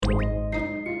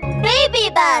Baby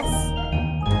Bus!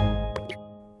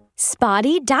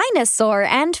 Spotty, Dinosaur,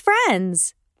 and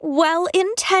Friends.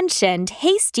 Well-intentioned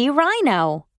Hasty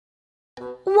Rhino.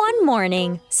 One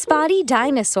morning, Spotty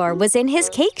Dinosaur was in his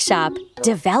cake shop,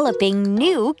 developing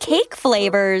new cake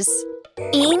flavors.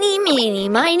 Eeny, meeny,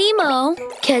 miny, moe,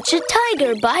 catch a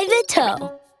tiger by the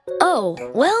toe. Oh,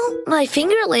 well, my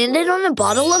finger landed on a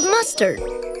bottle of mustard.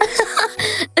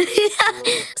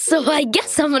 So I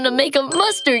guess I'm gonna make a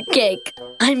mustard cake.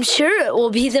 I'm sure it will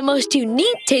be the most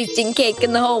unique tasting cake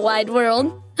in the whole wide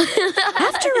world.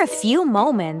 After a few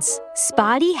moments,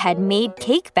 Spotty had made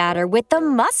cake batter with the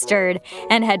mustard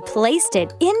and had placed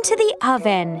it into the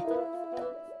oven.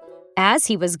 As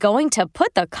he was going to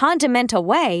put the condiment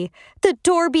away, the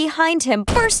door behind him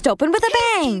burst open with a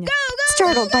bang.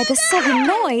 Startled by the sudden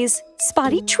noise,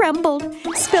 Spotty trembled,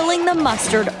 spilling the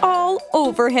mustard all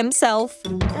over himself.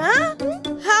 Huh?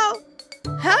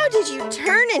 How did you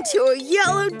turn into a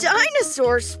yellow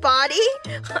dinosaur, Spotty?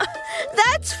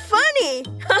 That's funny.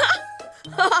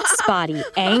 Spotty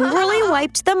angrily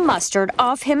wiped the mustard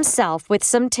off himself with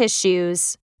some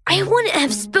tissues. I wouldn't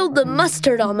have spilled the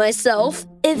mustard on myself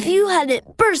if you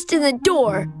hadn't burst in the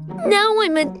door. Now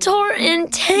I'm a tart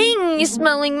and tangy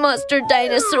smelling mustard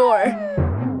dinosaur.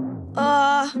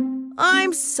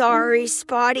 I'm sorry,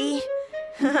 Spotty.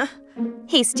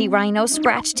 Hasty Rhino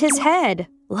scratched his head,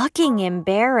 looking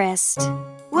embarrassed.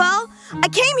 Well, I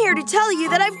came here to tell you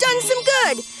that I've done some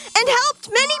good and helped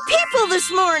many people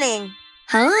this morning.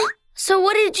 Huh? So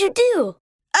what did you do?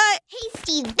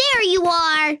 Hasty, there you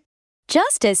are!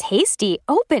 Just as Hasty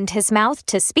opened his mouth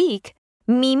to speak,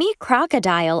 Mimi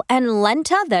Crocodile and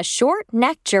Lenta the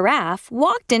short-necked giraffe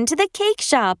walked into the cake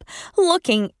shop,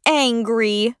 looking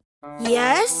angry.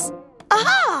 Yes?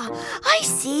 Aha! I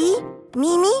see.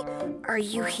 Mimi, are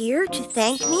you here to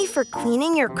thank me for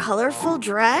cleaning your colorful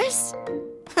dress?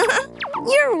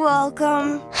 You're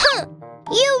welcome. Huh!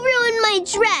 You ruined my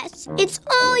dress. It's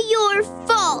all your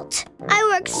fault. I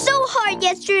worked so hard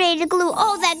yesterday to glue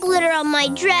all that glitter on my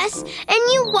dress, and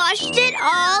you washed it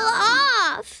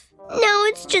all off. Now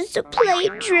it's just a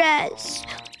plain dress.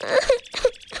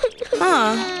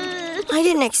 Huh. I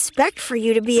didn't expect for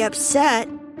you to be upset.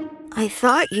 I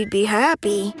thought you'd be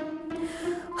happy.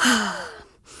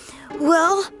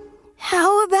 Well,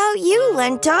 how about you,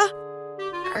 Lenta?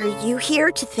 Are you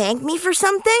here to thank me for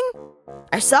something?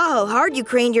 I saw how hard you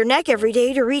craned your neck every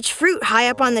day to reach fruit high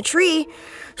up on the tree,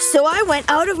 so I went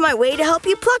out of my way to help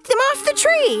you pluck them off the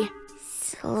tree.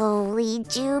 Slowly,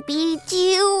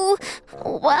 dooby-doo.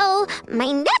 Well,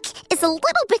 my neck is a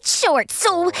little bit short,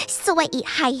 so I eat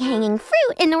high-hanging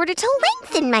fruit in order to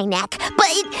lengthen my neck.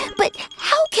 But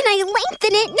how can I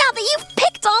lengthen it now that you've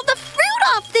picked all the fruit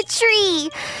off the tree?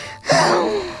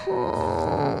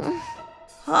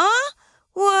 Huh?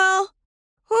 Well,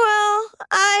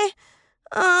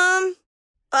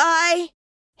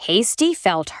 Hasty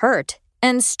felt hurt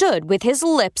and stood with his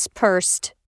lips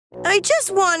pursed. I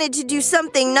just wanted to do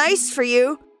something nice for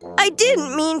you. I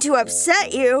didn't mean to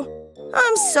upset you.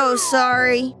 I'm so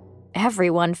sorry.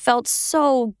 Everyone felt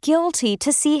so guilty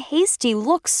to see Hasty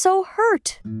look so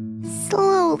hurt.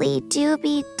 Slowly,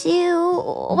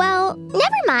 dooby-doo. Well,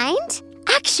 never mind.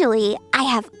 Actually, I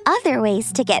have other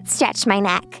ways to stretch my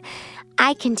neck.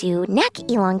 I can do neck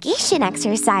elongation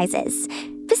exercises.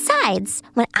 Besides,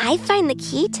 when I find the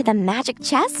key to the magic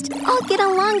chest, I'll get a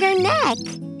longer neck.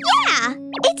 Yeah,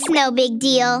 it's no big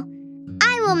deal.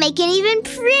 I will make an even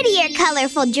prettier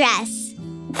colorful dress.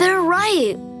 They're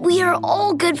right. We are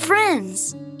all good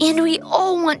friends. And we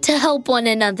all want to help one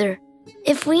another.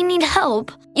 If we need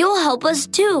help, you'll help us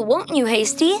too, won't you,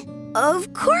 Hasty?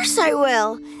 Of course I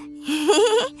will.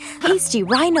 Hasty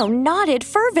Rhino nodded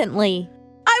fervently.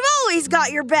 I've always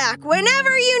got your back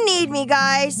whenever you need me,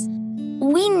 guys.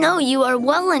 We know you are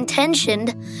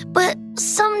well-intentioned, but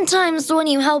sometimes when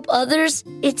you help others,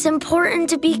 it's important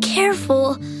to be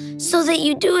careful so that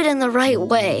you do it in the right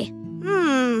way.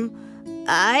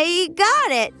 I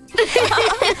got it.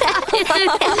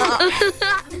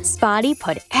 Spotty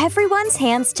put everyone's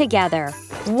hands together,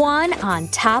 one on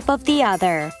top of the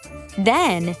other.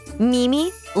 Then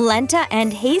Mimi, Lenta,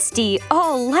 and Hasty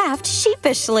all laughed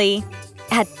sheepishly.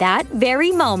 At that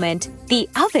very moment, the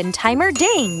oven timer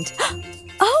dinged.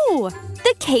 Oh,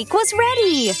 the cake was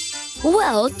ready.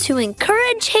 Well, to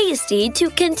encourage Hasty to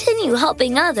continue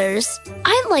helping others,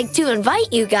 I'd like to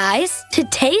invite you guys to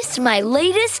taste my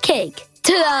latest cake.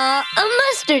 Ta-da! A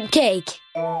mustard cake.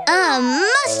 A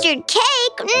mustard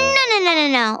cake?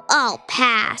 No. I'll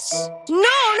pass.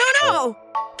 No.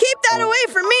 Keep that away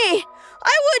from me.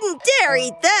 I wouldn't dare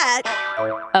eat that.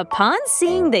 Upon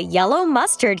seeing the yellow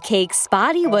mustard cake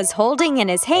Spotty was holding in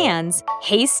his hands,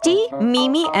 Hasty,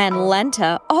 Mimi, and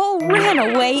Lenta all ran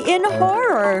away in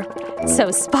horror.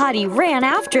 So Spotty ran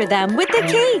after them with the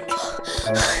cake.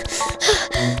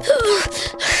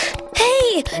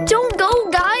 Hey, don't go,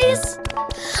 guys!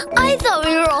 I thought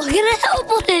we were all gonna help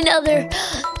one another.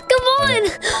 Come on,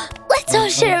 let's all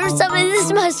share some of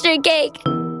this mustard cake.